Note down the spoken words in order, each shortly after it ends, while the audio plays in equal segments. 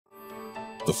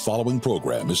The following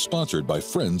program is sponsored by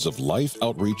Friends of Life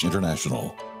Outreach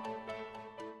International.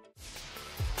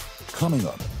 Coming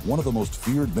up, one of the most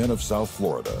feared men of South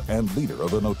Florida and leader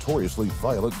of a notoriously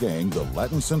violent gang, the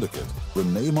Latin Syndicate,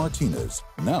 René Martinez,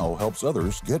 now helps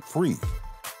others get free.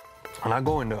 And I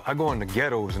go into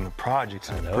ghettos and the projects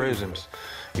and the prisons.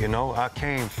 You know, I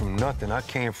came from nothing. I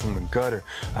came from the gutter.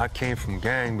 I came from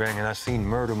gangbanging. I seen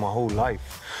murder my whole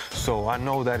life. So I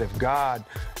know that if God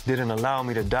didn't allow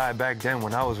me to die back then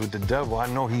when I was with the devil, I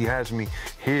know he has me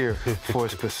here for a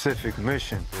specific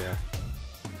mission. Yeah.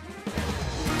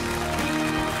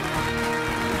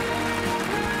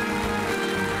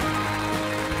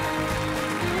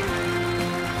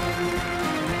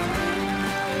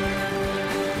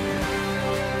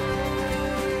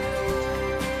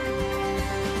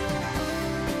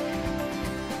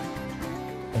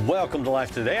 Welcome to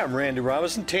Life Today. I'm Randy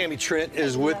Robinson. Tammy Trent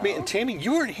is with me. And Tammy,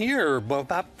 you weren't here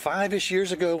about 5-ish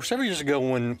years ago, several years ago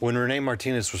when René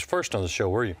Martinez was first on the show,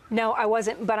 were you? No, I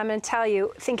wasn't, but I'm going to tell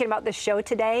you, thinking about this show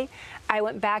today, I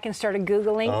went back and started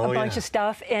Googling a bunch of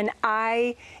stuff, and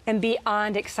I am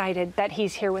beyond excited that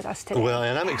he's here with us today. Well,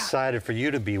 and I'm excited for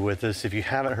you to be with us. If you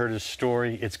haven't heard his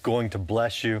story, it's going to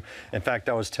bless you. In fact,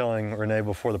 I was telling René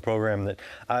before the program that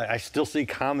I still see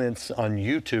comments on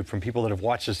YouTube from people that have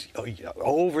watched this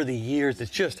over the years.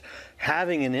 It's just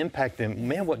having an impact. And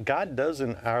man, what God does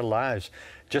in our lives,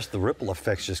 just the ripple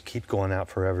effects just keep going out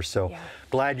forever. So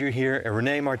glad you're here. And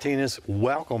René Martinez,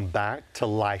 welcome back to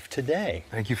Life Today.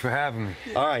 Thank you for having me.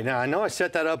 All right, now I know I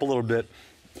set that up a little bit.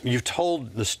 You've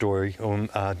told the story.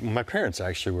 My parents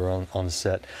actually were on the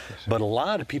set, but a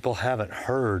lot of people haven't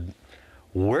heard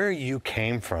where you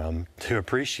came from to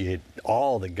appreciate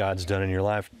all that God's done in your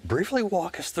life. Briefly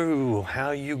walk us through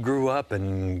how you grew up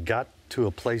and got to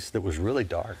a place that was really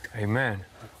dark. Amen.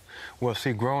 Well,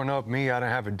 see, growing up, I didn't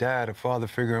have a dad, a father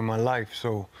figure in my life.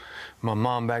 So my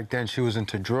mom back then, she was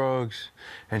into drugs,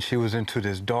 and she was into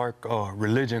this dark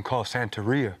religion called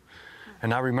Santeria.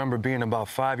 And I remember being about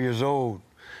 5 years old,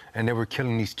 and they were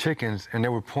killing these chickens, and they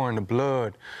were pouring the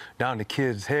blood down the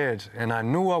kids' heads. And I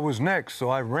knew I was next, so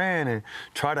I ran and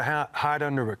tried to hide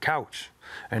under a couch.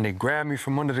 And they grabbed me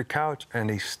from under the couch, and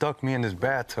they stuck me in this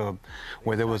bathtub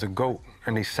where there was a goat,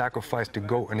 and they sacrificed the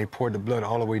goat, and they poured the blood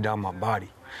all the way down my body.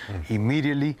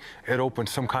 Immediately, it opened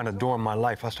some kind of door in my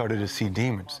life. I started to see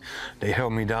demons. They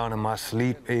held me down in my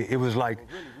sleep. It was like,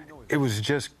 it was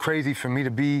just crazy for me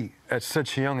to be at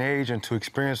such a young age and to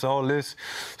experience all this.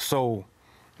 So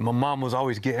my mom was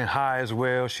always getting high as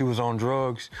well. She was on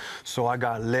drugs. So I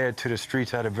got led to the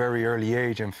streets at a very early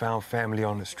age and found family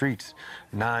on the streets.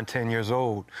 9, 10 years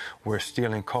old. We're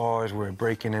stealing cars, we're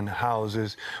breaking into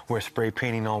houses, we're spray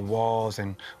painting on walls.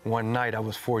 And one night I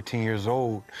was 14 years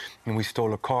old and we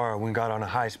stole a car. We got on a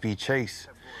high-speed chase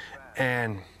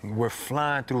and we're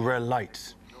flying through red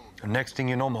lights. The next thing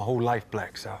you know, my whole life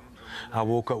blacks out. I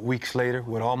woke up weeks later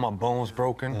with all my bones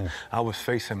broken. I was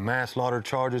facing manslaughter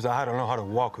charges. I had to learn how to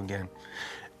walk again.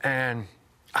 And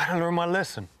I had to learn my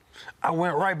lesson. I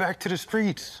went right back to the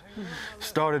streets.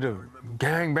 Started to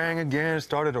gangbang again,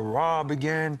 started to rob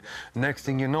again. Next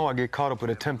thing you know, I get caught up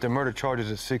with attempted murder charges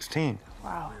at 16.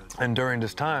 Wow. And during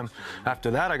this time,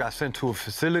 after that, I got sent to a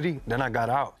facility, then I got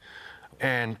out.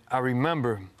 And I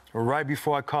remember right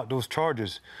before I caught those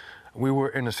charges, we were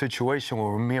in a situation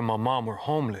where me and my mom were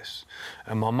homeless.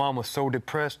 And my mom was so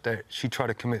depressed that she tried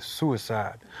to commit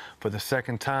suicide for the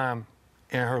second time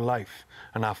in her life.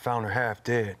 And I found her half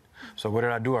dead. So what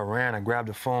did I do? I ran, I grabbed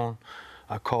the phone,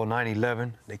 I called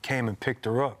 911. They came and picked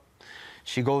her up.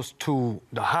 She goes to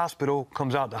the hospital,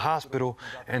 comes out the hospital,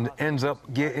 and ends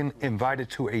up getting invited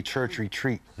to a church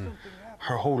retreat.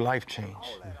 Her whole life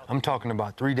changed. I'm talking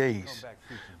about 3 days.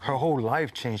 Her whole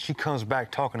life changed. She comes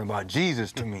back talking about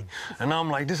Jesus to me. And I'm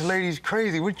like, this lady's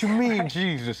crazy. What you mean,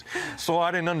 Jesus? So I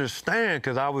didn't understand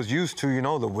because I was used to, you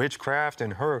know, the witchcraft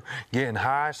and her getting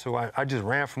high. So I just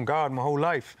ran from God my whole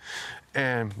life.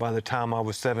 And by the time I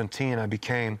was 17, I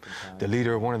became the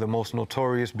leader of one of the most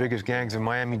notorious, biggest gangs in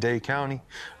Miami-Dade County.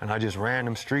 And I just ran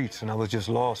them streets, and I was just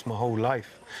lost my whole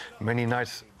life. Many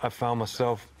nights I found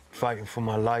myself fighting for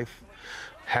my life.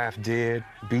 Half dead,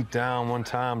 beat down one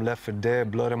time, left for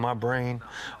dead, blood in my brain.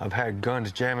 I've had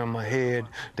guns jamming my head.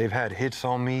 They've had hits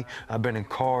on me. I've been in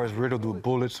cars riddled with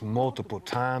bullets multiple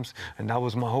times, and that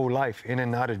was my whole life, in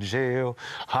and out of jail,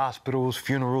 hospitals,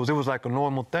 funerals. It was like a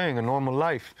normal thing, a normal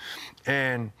life.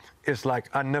 And it's like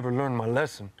I never learned my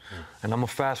lesson. And I'm gonna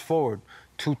fast forward,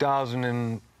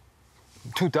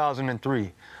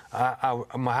 2003, I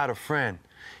had a friend.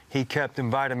 He kept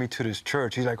inviting me to this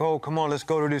church. He's like, oh, come on, let's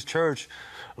go to this church.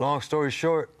 Long story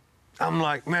short, I'm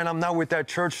like, man, I'm not with that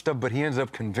church stuff, but he ends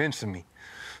up convincing me.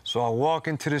 So I walk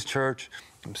into this church,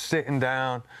 I'm sitting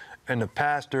down, and the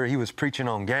pastor, he was preaching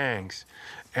on gangs.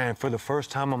 And for the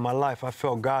first time in my life, I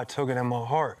felt God tugging at my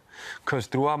heart. Because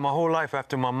throughout my whole life,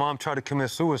 after my mom tried to commit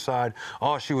suicide,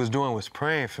 all she was doing was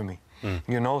praying for me.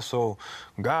 You know, so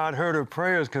God heard her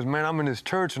prayers, because, man, I'm in this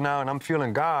church now, and I'm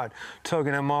feeling God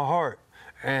tugging at my heart.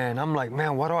 And I'm like,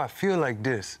 man, why do I feel like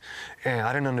this? And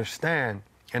I didn't understand.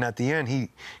 And at the end,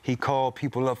 he called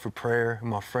people up for prayer.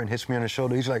 My friend hits me on the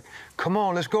shoulder. He's like, come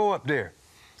on, let's go up there.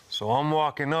 So I'm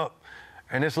walking up,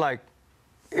 and it's like,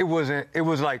 it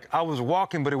was like I was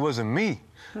walking, but it wasn't me.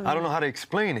 I don't know how to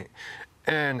explain it.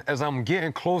 And as I'm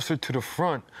getting closer to the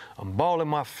front, I'm balling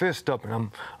my fist up,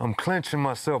 and I'm clenching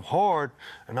myself hard,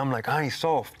 and I'm like, I ain't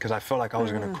soft, because I felt like I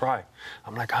was gonna cry.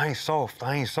 I'm like, I ain't soft,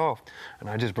 I ain't soft. And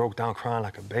I just broke down crying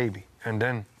like a baby. And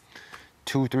then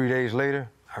 2-3 days later,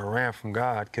 I ran from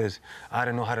God, because I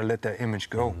didn't know how to let that image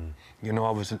go. You know,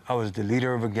 I was the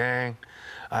leader of a gang.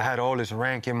 I had all this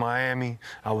rank in Miami.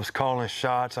 I was calling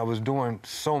shots. I was doing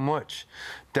so much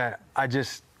that I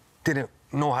just didn't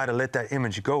know how to let that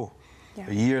image go. Yeah.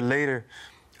 A year later,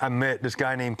 I met this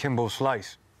guy named Kimbo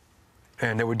Slice,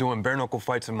 and they were doing bare knuckle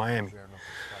fights in Miami.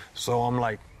 So I'm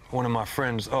like, one of my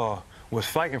friends was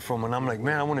fighting for him, and I'm like,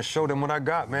 man, I want to show them what I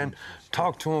got, man.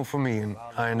 Talk to him for me. And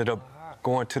I ended up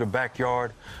going to the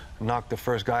backyard, knocked the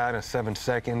first guy out in 7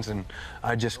 seconds, and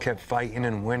I just kept fighting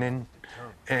and winning.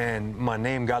 And my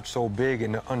name got so big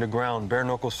in the underground bare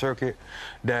knuckle circuit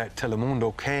that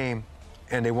Telemundo came,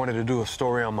 and they wanted to do a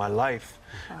story on my life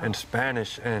in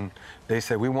Spanish, and they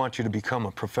said, we want you to become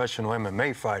a professional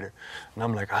MMA fighter. And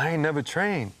I'm like, I ain't never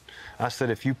trained. I said,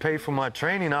 if you pay for my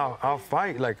training, I'll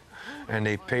fight. Like, and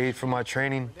they paid for my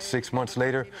training. 6 months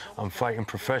later, I'm fighting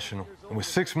professional. It was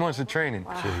 6 months of training.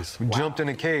 We jumped in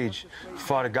a cage,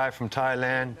 fought a guy from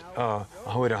Thailand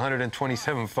with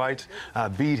 127 fights. I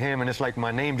beat him, and it's like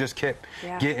my name just kept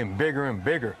getting bigger and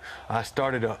bigger. I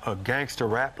started a gangster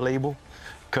rap label,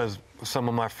 because some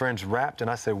of my friends rapped, and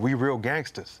I said, we real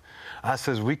gangsters. I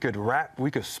says, we could rap,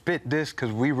 we could spit this,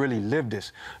 because we really live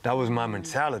this. That was my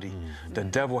mentality. The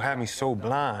devil had me so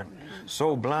blind,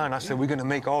 so blind. I said, we're gonna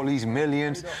make all these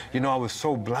millions. You know, I was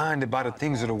so blinded by the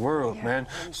things of the world, man.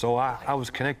 So I was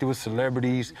connected with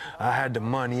celebrities. I had the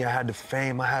money, I had the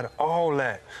fame, I had all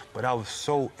that. But I was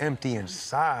so empty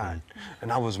inside,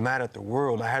 and I was mad at the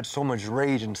world. I had so much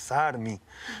rage inside of me,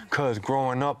 because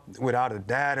growing up without a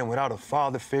dad and without a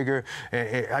father figure,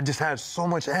 I just had so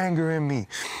much anger in me.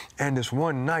 And this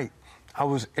one night, I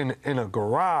was in a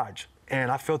garage,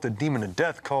 and I felt the demon of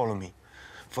death calling me.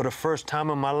 For the first time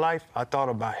in my life, I thought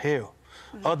about hell.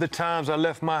 Other times I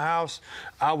left my house,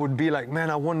 I would be like, man,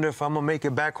 I wonder if I'm gonna make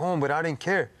it back home, but I didn't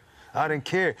care. I didn't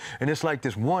care. And it's like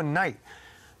this one night,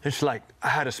 it's like I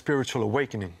had a spiritual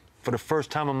awakening. For the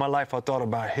first time in my life, I thought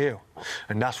about hell.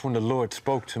 And that's when the Lord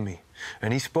spoke to me.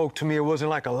 And he spoke to me, it wasn't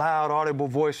like a loud, audible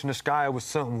voice in the sky, it was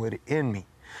something within me.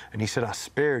 And he said, I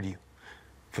spared you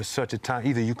for such a time.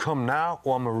 Either you come now,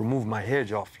 or I'm gonna remove my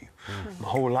hedge off you. My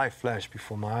whole life flashed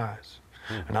before my eyes.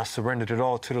 And I surrendered it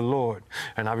all to the Lord.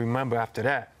 And I remember after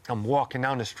that, I'm walking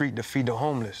down the street to feed the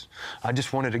homeless. I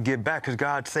just wanted to get back, because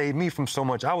God saved me from so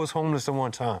much. I was homeless at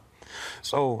one time.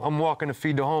 So I'm walking to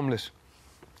feed the homeless,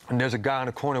 and there's a guy in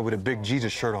the corner with a big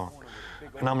Jesus shirt on.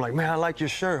 And I'm like, man, I like your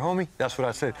shirt, homie. That's what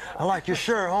I said. I like your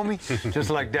shirt, homie. Just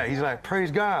like that. He's like, praise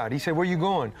God. He said, where you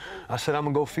going? I said, I'm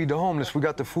gonna go feed the homeless. We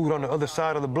got the food on the other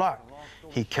side of the block.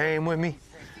 He came with me,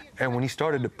 and when he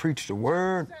started to preach the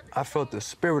word, I felt the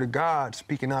Spirit of God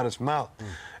speaking out his mouth.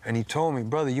 And he told me,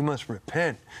 brother, you must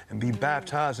repent and be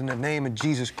baptized in the name of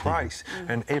Jesus Christ.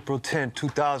 And April 10,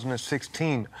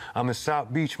 2016, I'm in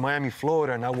South Beach, Miami,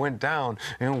 Florida, and I went down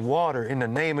in water in the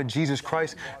name of Jesus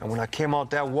Christ. And when I came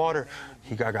out that water,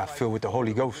 I got filled with the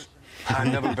Holy Ghost.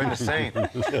 I've never been the same.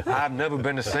 I've never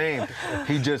been the same.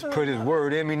 He just put his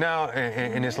word in me now,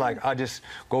 and it's like I just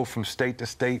go from state to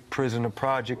state, prison to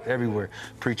project, everywhere,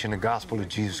 preaching the gospel of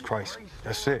Jesus Christ.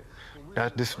 That's it.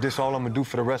 This all I'm gonna do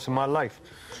for the rest of my life.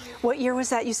 What year was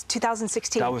that?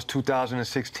 2016? That was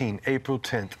 2016, April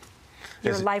 10th.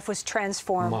 Your life was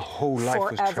transformed. My whole life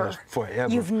was transformed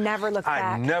forever. You've never looked back.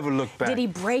 I never looked back. Did he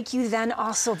break you then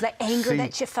also, the anger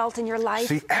that you felt in your life?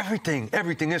 See, everything.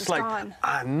 It's like, gone.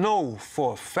 I know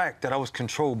for a fact that I was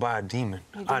controlled by a demon.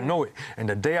 I know it. And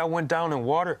the day I went down in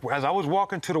water, as I was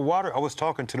walking to the water, I was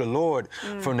talking to the Lord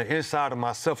from the inside of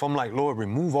myself. I'm like, Lord,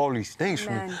 remove all these things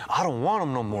from me. I don't want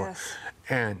them no more. Yes.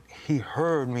 and he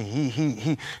heard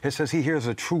me. It says he hears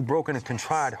a true broken and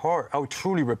contrite heart. I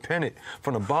truly repented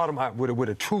from the bottom with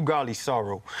a true godly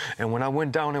sorrow. And when I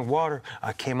went down in water,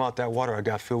 I came out that water, I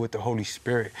got filled with the Holy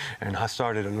Spirit, and I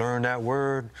started to learn that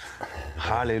word.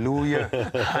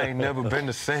 Hallelujah. I ain't never been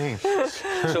the same.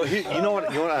 So you know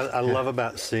what I love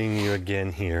about seeing you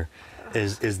again here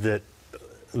is that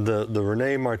the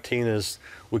René Martinez,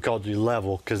 we called you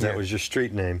Level because that was your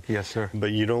street name. Yes, sir.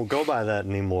 But you don't go by that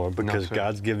anymore because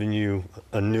God's given you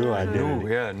a new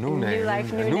identity. New name.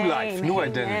 New life, new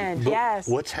identity. Yes.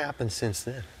 What's happened since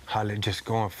then? Just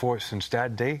going forward since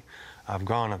that day. I've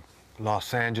gone to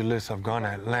Los Angeles, I've gone to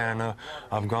Atlanta,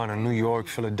 I've gone to New York,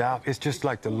 Philadelphia. It's just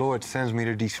like the Lord sends me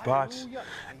to these spots,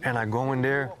 and I go in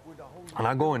there. And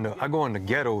I go in the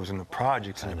ghettos and the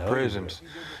projects and the prisons.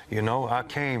 You know, I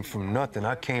came from nothing.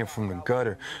 I came from the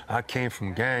gutter. I came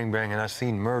from gangbanging. I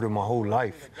seen murder my whole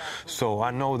life. So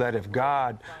I know that if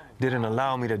God didn't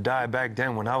allow me to die back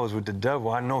then when I was with the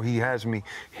devil, I know he has me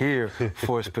here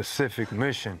for a specific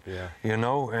mission. You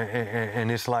know,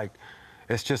 and it's like,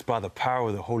 it's just by the power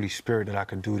of the Holy Spirit that I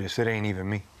could do this. It ain't even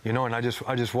me. You know, and I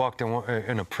just walked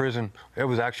in a prison. It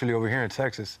was actually over here in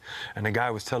Texas. And the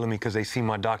guy was telling me, because they seen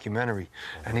my documentary,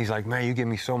 and he's like, man, you give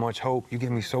me so much hope. You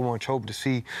give me so much hope to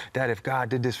see that if God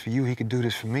did this for you, he could do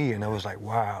this for me. And I was like,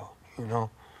 wow, you know,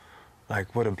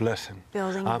 like what a blessing.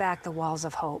 Building back the walls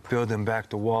of hope. Building back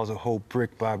the walls of hope,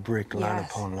 brick by brick, line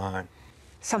upon line.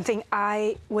 Something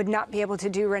I would not be able to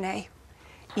do, René.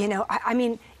 You know, I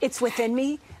mean, it's within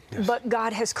me. Yes. But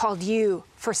God has called you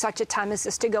for such a time as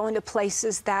this to go into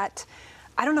places that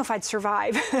I don't know if I'd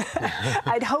survive.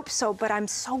 I'd hope so, but I'm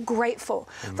so grateful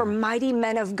for mighty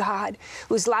men of God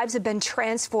whose lives have been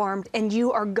transformed, and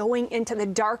you are going into the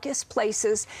darkest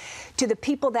places to the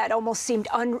people that almost seem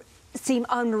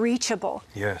unreachable.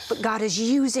 Yes. But God is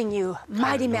using you,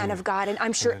 mighty man of God, and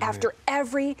I'm sure after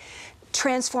every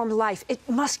transformed life, it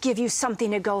must give you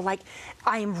something to go like,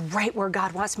 I am right where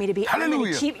God wants me to be. Hallelujah. I'm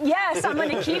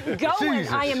going to keep going.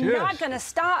 Jesus, I am not going to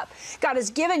stop. God has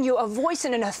given you a voice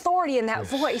and an authority in that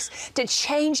voice to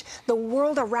change the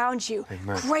world around you.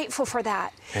 Amen. Grateful for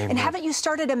that. Amen. And haven't you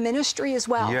started a ministry as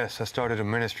well? Yes, I started a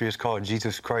ministry. It's called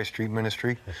Jesus Christ Street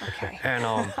Ministry. Okay. And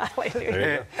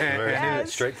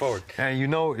straightforward. And you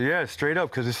know, straight up,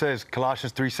 because it says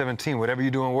Colossians 3:17, whatever you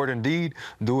do in word and deed,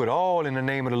 do it all in the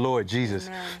name of the Lord Jesus.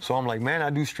 Amen. So I'm like, man, I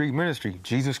do street ministry,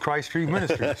 Jesus Christ Street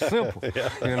Ministry. It's simple.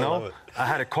 You know, I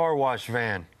had a car wash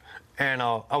van, and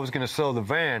I was gonna sell the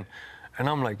van, and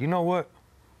I'm like, you know what?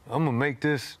 I'm gonna make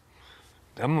this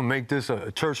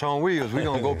a church on wheels. We're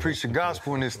gonna go preach the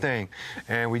gospel in this thing.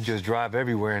 And we just drive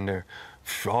everywhere in there.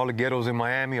 All the ghettos in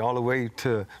Miami, all the way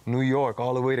to New York,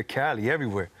 all the way to Cali,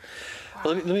 everywhere.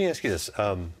 Well, let me ask you this.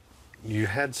 You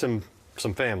had some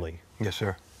family. Yes,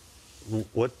 sir.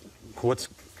 What's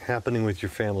happening with your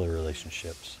family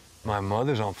relationships? My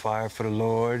mother's on fire for the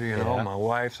Lord, you know. My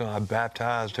wife, so I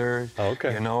baptized her.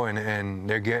 Okay. You know, and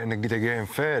they're getting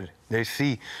fed. They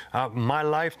see my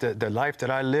life, the life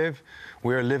that I live.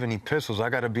 We're living epistles. I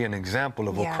got to be an example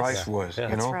of what Christ was. You know,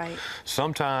 that's right.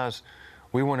 Sometimes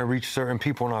we want to reach certain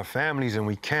people in our families and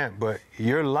we can't. But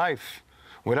your life,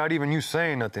 without even you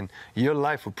saying nothing, your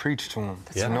life will preach to them.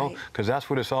 That's you know, right. because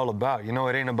that's what it's all about. You know,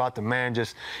 it ain't about the man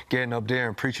just getting up there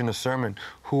and preaching a sermon.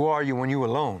 Who are you when you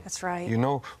alone? That's right. You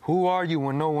know, who are you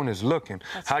when no one is looking?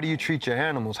 How do you treat your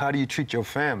animals? How do you treat your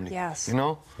family? Yes. You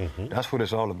know, that's what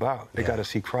it's all about. They got to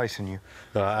see Christ in you.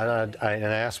 And I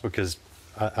ask because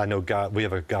I know God. We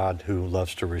have a God who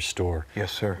loves to restore.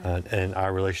 Yes, sir. And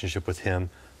our relationship with Him,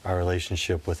 our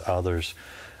relationship with others.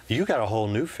 You got a whole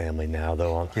new family now,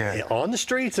 though, on the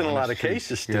streets in a lot of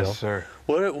cases still. Yes, sir.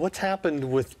 What's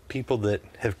happened with people that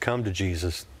have come to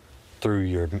Jesus through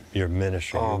your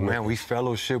ministry? Oh man, we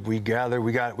fellowship, we gather.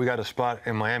 We got a spot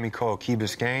in Miami called Key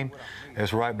Biscayne.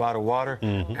 It's right by the water,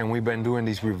 and we've been doing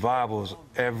these revivals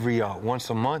every once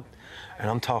a month. And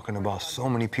I'm talking about so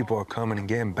many people are coming and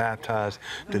getting baptized.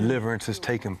 Deliverance is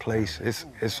taking place.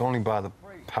 It's only by the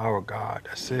power of God.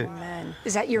 That's it. Amen.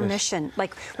 Is that your mission?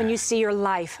 Like when you see your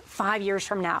life 5 years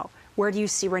from now, where do you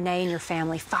see René and your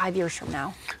family 5 years from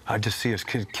now? I just see us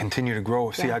continue to grow.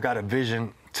 See, I got a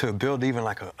vision to build even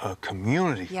like a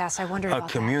community. Yes, I wondered about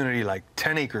that. A community like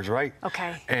 10 acres, right?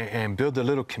 Okay. And build a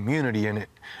little community in it.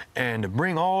 And to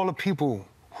bring all the people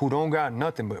who don't got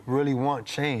nothing but really want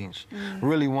change,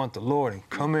 really want the Lord, and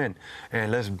come in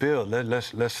and let's build.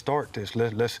 Let's start this.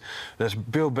 Let's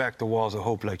build back the walls of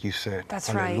hope, like you said. That's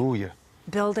Hallelujah.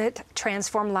 right. Build it,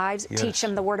 transform lives, teach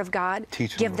them the Word of God,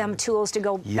 give them tools to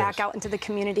go back out into the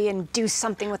community and do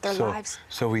something with their lives.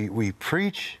 So we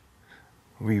preach,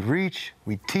 we reach,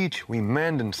 we teach, we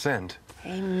mend and send.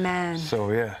 Amen.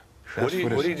 So yeah. What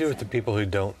do you do with the people who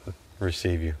don't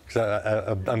receive you?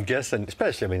 Because I'm guessing,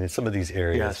 especially, I mean, in some of these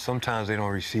areas. Yeah, sometimes they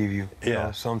don't receive you. You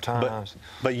know, sometimes.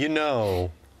 But you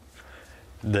know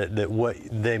that what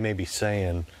they may be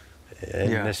saying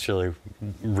isn't necessarily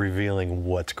revealing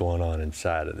what's going on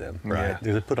inside of them, right?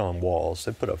 Yeah. They put on walls,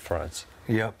 they put up fronts.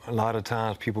 Yep, a lot of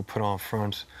times people put on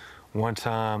fronts. One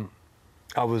time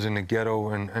I was in the ghetto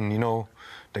and you know,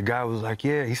 the guy was like,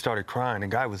 yeah, he started crying. The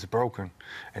guy was broken.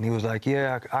 And he was like,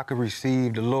 yeah, I could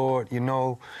receive the Lord, you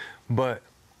know, but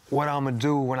what I'm gonna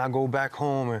do when I go back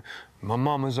home and my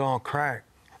mama's on crack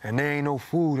and there ain't no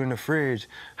food in the fridge,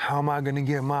 how am I gonna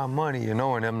get my money, you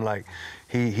know? And I'm like,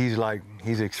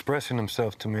 he's expressing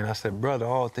himself to me. And I said, brother,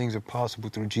 all things are possible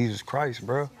through Jesus Christ,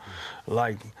 bro.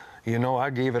 Like, you know, I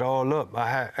gave it all up.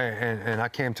 And I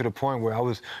came to the point where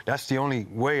that's the only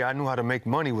way I knew how to make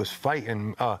money was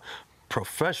fighting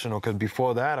professional, because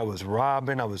before that I was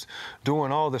robbing, I was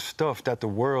doing all the stuff that the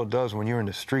world does when you're in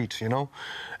the streets, you know?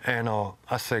 And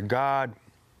I said, God,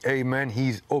 amen,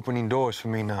 he's opening doors for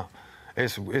me now.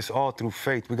 It's all through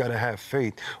faith. We gotta have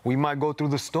faith. We might go through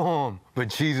the storm, but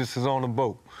Jesus is on the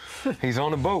boat. He's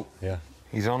on the boat. Yeah.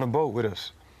 He's on the boat with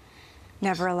us.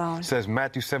 Never alone. It says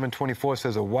Matthew 7:24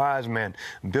 says a wise man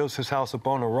builds his house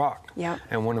upon a rock. Yep.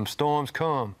 And when them storms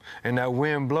come and that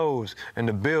wind blows and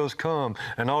the bills come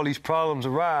and all these problems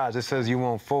arise, it says you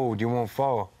won't fold, you won't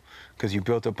fall, because you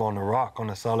built up on the rock, on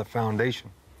a solid foundation.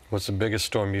 What's the biggest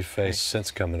storm you've faced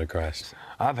since coming to Christ?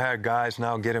 I've had guys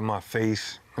now get in my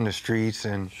face in the streets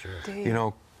and, you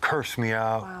know, curse me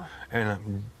out. Wow.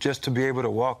 And just to be able to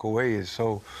walk away is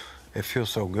so, it feels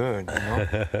so good, you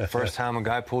know? First time a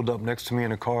guy pulled up next to me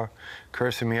in a car,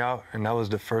 cursing me out, and that was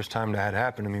the first time that had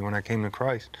happened to me when I came to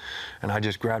Christ. And I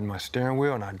just grabbed my steering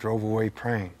wheel and I drove away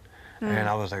praying. And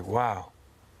I was like, wow,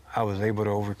 I was able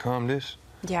to overcome this.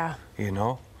 Yeah. You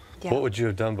know? Yeah. What would you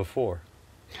have done before?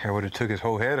 I would have took his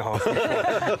whole head off.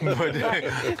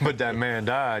 but that man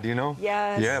died, you know?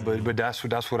 Yes. Yeah, but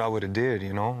that's what I would have did,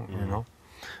 you know? You know?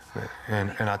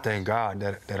 And I thank God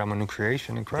that I'm a new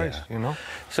creation in Christ, you know?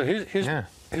 So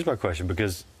here's my question,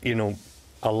 because, you know,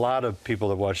 a lot of people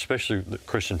that watch, especially the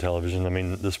Christian television, I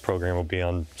mean, this program will be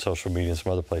on social media and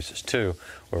some other places too,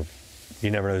 or you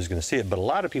never know who's going to see it, but a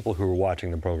lot of people who are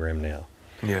watching the program now,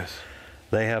 Yes.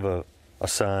 they have a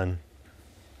son,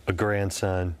 a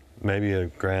grandson, maybe a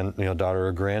daughter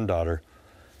or granddaughter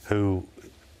who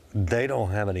they don't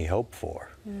have any hope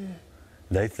for.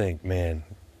 They think, man,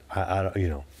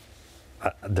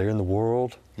 they're in the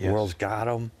world, the world's got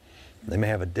them, they may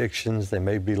have addictions, they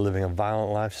may be living a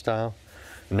violent lifestyle,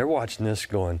 and they're watching this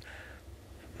going,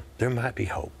 there might be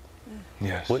hope.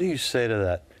 Yes. What do you say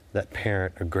to that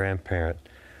parent or grandparent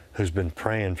who's been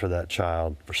praying for that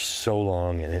child for so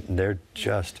long and they're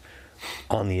just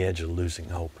on the edge of losing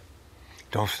hope?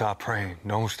 Don't stop praying.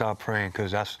 Don't stop praying,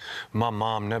 because my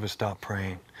mom never stopped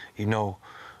praying. You know,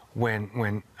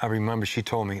 when I remember she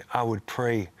told me, I would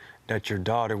pray that your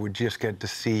daughter would just get to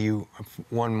see you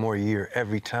one more year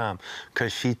every time,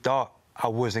 because she thought I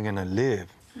wasn't gonna live.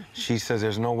 She says,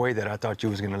 there's no way that I thought you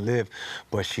was gonna live,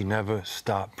 but she never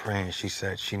stopped praying. She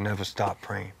said she never stopped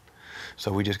praying.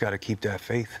 So we just gotta keep that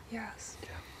faith. Yes.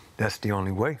 That's the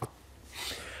only way.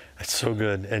 That's so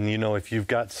good. And you know, if you've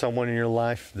got someone in your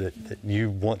life that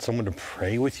you want someone to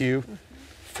pray with you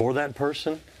for that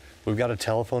person, we've got a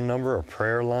telephone number, a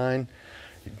prayer line.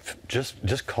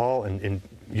 Just call and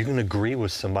you can agree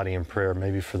with somebody in prayer,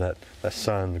 maybe for that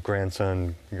son, the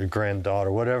grandson, your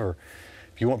granddaughter, whatever.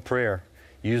 If you want prayer,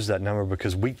 use that number,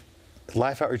 because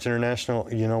Life Outreach International,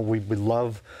 you know, we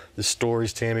love the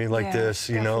stories, Tammy, like this,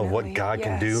 you know, of what God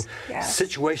can do.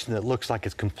 Situation that looks like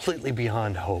it's completely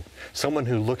beyond hope. Someone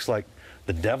who looks like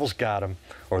the devil's got them,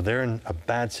 or they're in a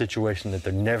bad situation that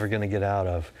they're never going to get out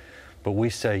of. But we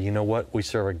say, you know what? We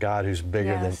serve a God who's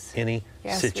bigger than any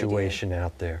situation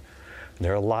out there. And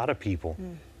there are a lot of people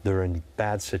that are in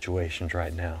bad situations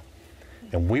right now.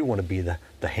 And we want to be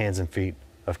the hands and feet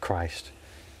of Christ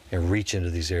and reach into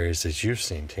these areas that you've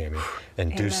seen, Tammy,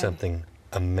 and do something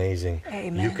amazing.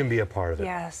 Amen. You can be a part of it.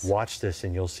 Yes. Watch this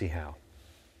and you'll see how.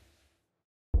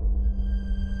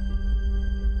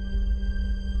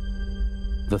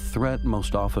 The threat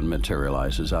most often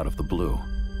materializes out of the blue,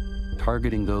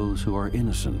 targeting those who are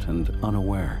innocent and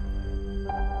unaware.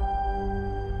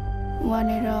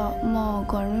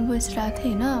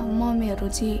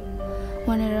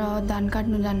 धान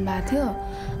काट्नु जानु भएको थियो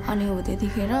अनि हो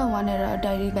त्यतिखेर वनेर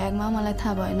diary ब्यागमा मलाई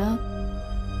थाहा भएन.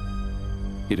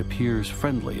 It appears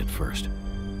friendly at first,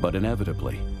 but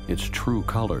inevitably its true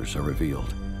colors are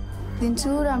revealed. दिन्छु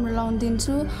राम्रो लाउन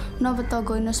दिन्छु नभए त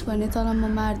गइनस् भने तल म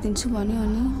मार्दिन्छु भन्यो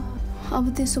अनि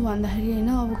अब त्यसो भन्दाखेरि हैन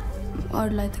अब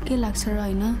अरूलाई त के लाग्छ र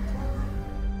हैन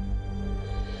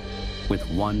With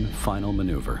one final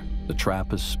maneuver, the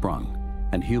trap is sprung,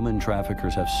 and human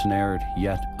traffickers have snared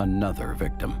yet another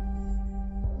victim.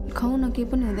 खाउन केही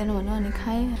पनि हुँदैन भन्नु अनि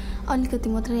खाएँ अलिकति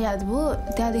मात्रै याद भयो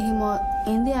त्यहाँदेखि म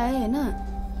हिँड्दै आएँ हैन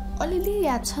अलिअलि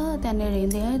याद छ त्यहाँनिर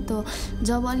हिँड्दै आएँ त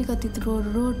जब अलिकति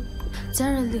रोड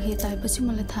चारलदेखि आएपछि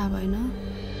मलाई थाहा भएन.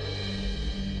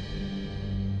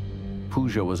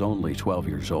 Pooja was only 12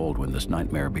 years old when this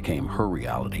nightmare became her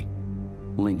reality,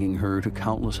 linking her to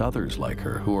countless others like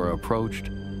her who are approached,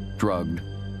 drugged,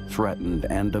 threatened,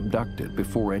 and abducted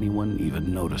before anyone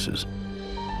even notices.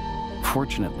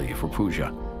 Fortunately for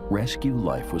Pooja, Rescue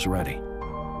Life was ready.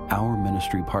 Our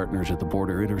ministry partners at the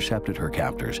border intercepted her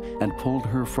captors and pulled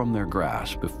her from their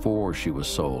grasp before she was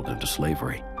sold into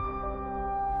slavery.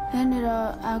 यहाँनिर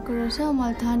आएको रहेछ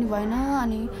मलाई थाहा नि भएन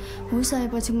अनि हुस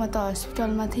आएपछि म त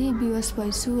हस्पिटलमा थिएँ बिहोस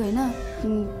भइसु हैन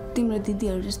तिम्रो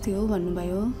दिदीहरू जस्तै हो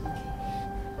भन्नुभयो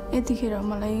यतिखेर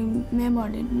मलाई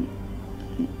मेमोरी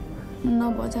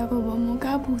नबजाको भए म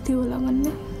कहाँ पुग्थेँ होला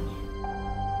भन्ने.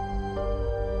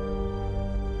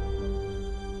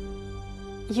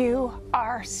 You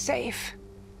are safe.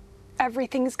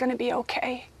 Everything's going to be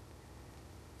okay.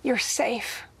 You're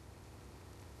safe.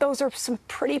 Those are some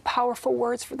pretty powerful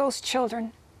words for those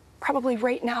children, probably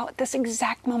right now at this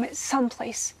exact moment,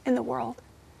 someplace in the world.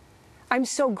 I'm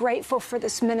so grateful for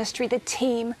this ministry, the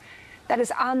team that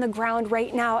is on the ground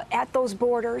right now at those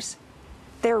borders.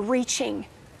 They're reaching,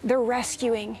 they're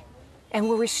rescuing, and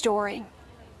we're restoring.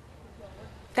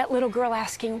 That little girl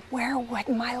asking, where would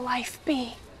my life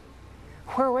be?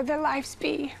 Where would their lives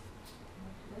be?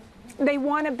 They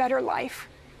want a better life.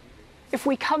 If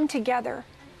we come together,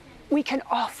 we can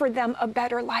offer them a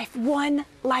better life, one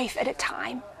life at a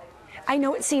time. I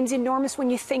know it seems enormous when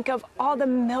you think of all the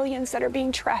millions that are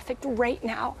being trafficked right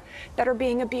now, that are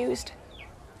being abused.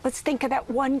 Let's think of that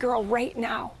one girl right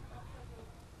now.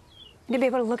 And to be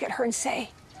able to look at her and say,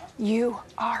 you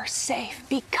are safe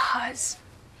because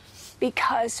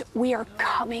we are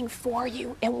coming for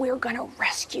you and we're going to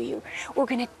rescue you. We're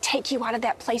going to take you out of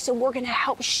that place and we're going to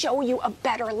help show you a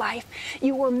better life.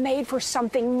 You were made for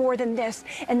something more than this,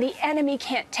 and the enemy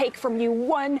can't take from you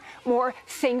one more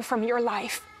thing from your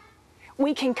life.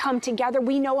 We can come together.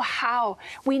 We know how.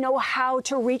 We know how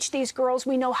to reach these girls.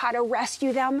 We know how to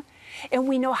rescue them. And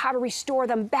we know how to restore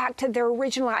them back to their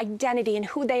original identity and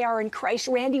who they are in Christ.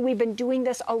 Randy, we've been doing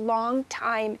this a long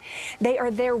time. They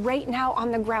are there right now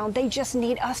on the ground. They just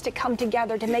need us to come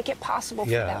together to make it possible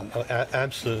for them. Yeah,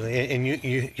 absolutely. And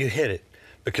you hit it,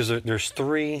 because there's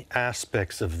three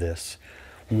aspects of this.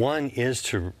 One is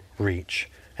to reach,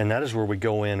 and that is where we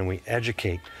go in and we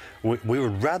educate. We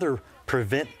would rather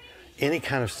prevent any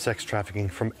kind of sex trafficking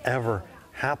from ever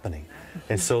happening.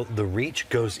 And so the reach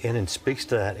goes in and speaks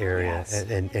to that area, yes,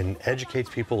 and educates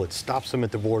people. It stops them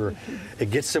at the border.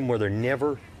 It gets them where they're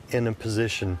never in a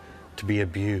position to be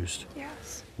abused.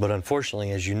 Yes. But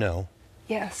unfortunately, as you know,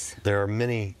 yes, there are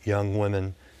many young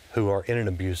women who are in an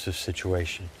abusive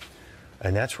situation.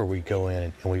 And that's where we go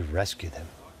in and we rescue them.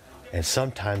 And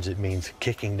sometimes it means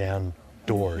kicking down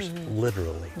doors,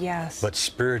 literally. Yes. But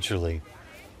spiritually,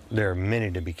 there are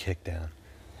many to be kicked down.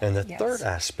 And the third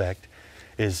aspect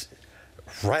is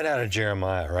right out of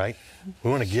Jeremiah, right? We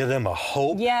want to give them a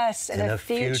hope, yes, and a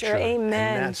future. Amen.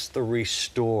 And that's the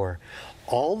restore.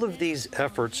 All of these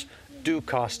efforts do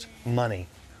cost money.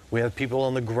 We have people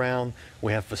on the ground,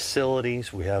 we have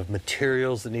facilities, we have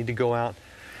materials that need to go out.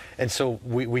 And so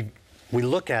we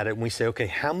look at it and we say, okay,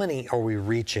 how many are we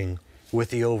reaching with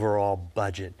the overall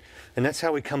budget? And that's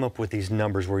how we come up with these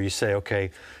numbers where you say,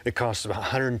 okay, it costs about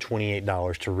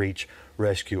 $128 to reach,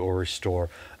 rescue, or restore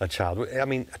a child. I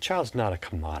mean, a child's not a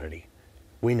commodity.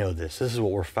 We know this. This is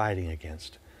what we're fighting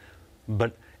against.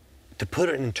 But to put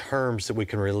it in terms that we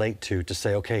can relate to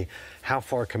say, okay, how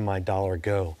far can my dollar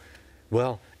go?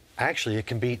 Well, actually, it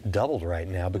can be doubled right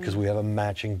now because we have a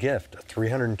matching gift, a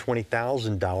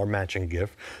 $320,000 matching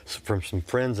gift from some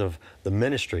friends of the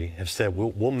ministry have said,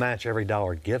 we'll match every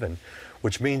dollar given,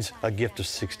 which means a gift of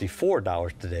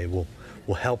 $64 today will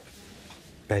help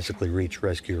basically reach,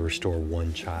 rescue, or restore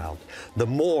one child. The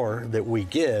more that we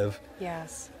give,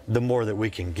 yes, the more that we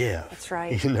can give. That's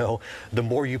right. You know, the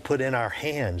more you put in our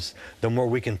hands, the more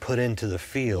we can put into the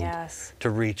field, yes, to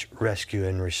reach, rescue,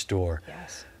 and restore.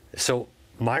 Yes. So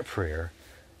my prayer,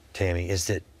 Tammy, is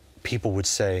that people would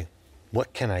say,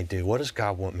 what can I do? What does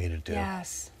God want me to do?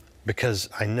 Yes. Because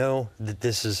I know that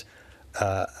this is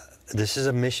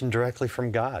a mission directly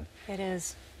from God. It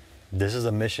is. This is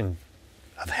a mission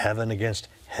of heaven against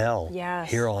hell,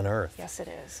 yes, here on earth. Yes, it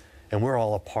is. And we're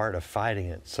all a part of fighting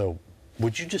it. So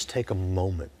would you just take a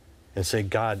moment and say,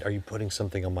 God, are you putting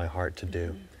something on my heart to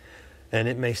do? And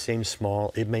it may seem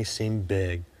small, it may seem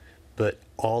big, but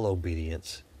all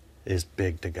obedience is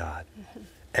big to God.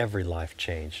 Every life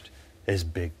changed is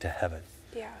big to heaven.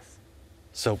 Yes.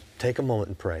 So take a moment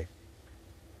and pray.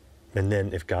 And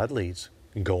then if God leads,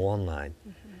 go online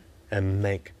and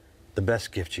make the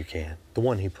best gift you can, the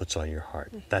one He puts on your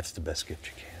heart. That's the best gift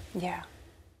you can. Yeah.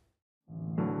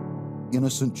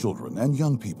 Innocent children and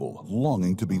young people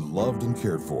longing to be loved and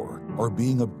cared for are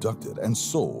being abducted and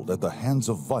sold at the hands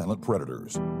of violent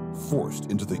predators, forced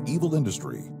into the evil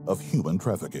industry of human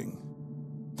trafficking.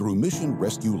 Through Mission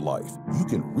Rescue Life, you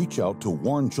can reach out to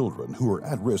warn children who are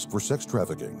at risk for sex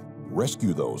trafficking,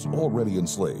 rescue those already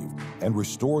enslaved, and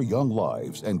restore young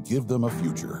lives and give them a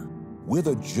future. With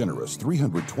a generous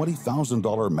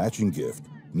 $320,000 matching gift,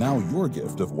 now your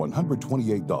gift of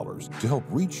 $128 to help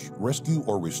reach, rescue,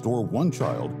 or restore one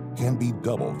child can be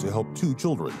doubled to help 2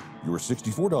 children. Your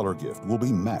 $64 gift will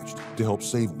be matched to help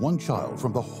save 1 child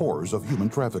from the horrors of human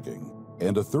trafficking.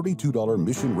 And a $32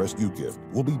 Mission Rescue gift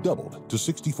will be doubled to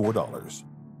 $64.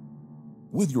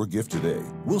 With your gift today,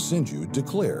 we'll send you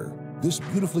Declare. This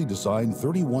beautifully designed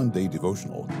 31-day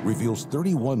devotional reveals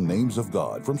 31 names of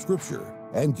God from Scripture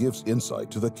and gives insight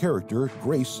to the character,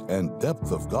 grace, and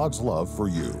depth of God's love for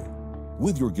you.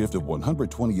 With your gift of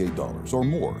 $128 or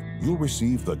more, you'll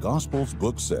receive the Gospels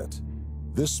book set.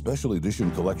 This special edition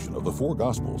collection of the 4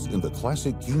 Gospels in the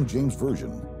classic King James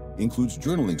Version includes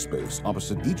journaling space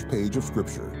opposite each page of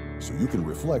Scripture, so you can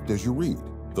reflect as you read,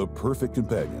 the perfect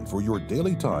companion for your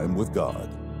daily time with God.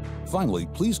 Finally,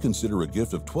 please consider a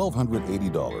gift of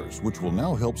 $1,280, which will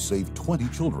now help save 20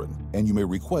 children, and you may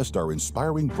request our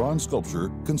inspiring bronze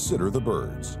sculpture, Consider the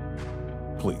Birds.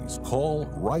 Please call,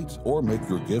 write, or make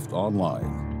your gift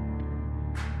online.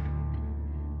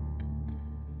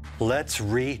 Let's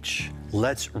reach,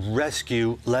 let's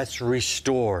rescue, let's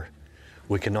restore.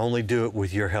 We can only do it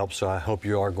with your help, so I hope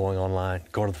you are going online,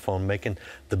 going to the phone, making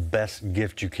the best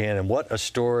gift you can. And what a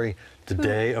story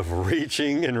today of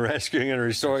reaching and rescuing and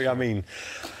restoring. I mean,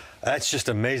 that's just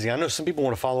amazing. I know some people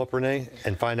want to follow up Renee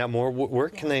and find out more. Where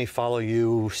can they follow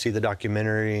you, see the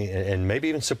documentary, and maybe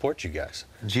even support you guys?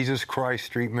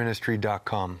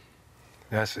 JesusChristStreetMinistry.com.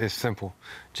 It's simple.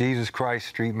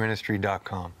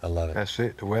 JesusChristStreetMinistry.com. I love it. That's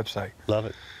it, the website. Love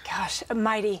it. Gosh, a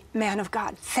mighty man of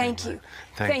God. Thank you.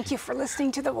 Thank you for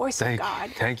listening to the voice of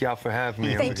God. Thank y'all for having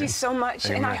me. Thank you so much.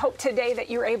 Amen. And I hope today that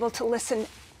you're able to listen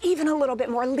even a little bit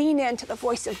more, lean into the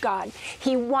voice of God.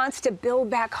 He wants to build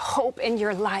back hope in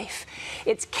your life.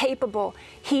 It's capable.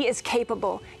 He is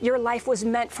capable. Your life was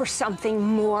meant for something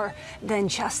more than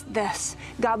just this.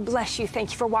 God bless you.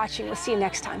 Thank you for watching. We'll see you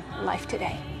next time on Life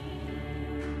Today.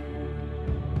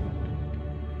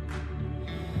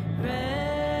 Rest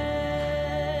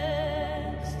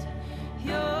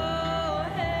your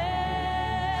head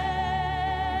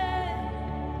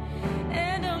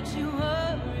and don't you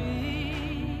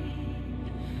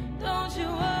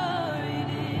worry,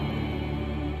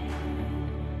 dear.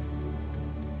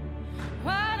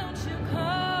 Why don't you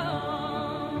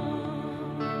come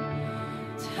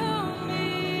to me?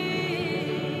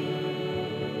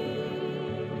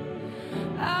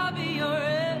 I'll be your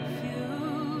refuge.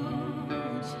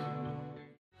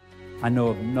 I know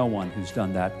of no one who's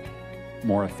done that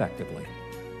more effectively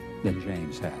than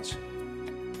James has.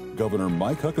 Governor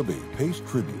Mike Huckabee pays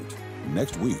tribute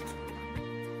next week.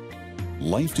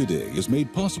 Life Today is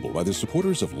made possible by the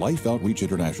supporters of Life Outreach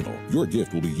International. Your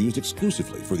gift will be used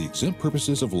exclusively for the exempt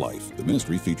purposes of life. The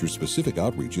ministry features specific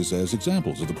outreaches as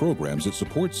examples of the programs it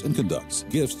supports and conducts.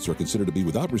 Gifts are considered to be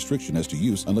without restriction as to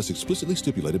use unless explicitly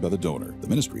stipulated by the donor. The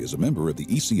ministry is a member of the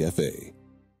ECFA.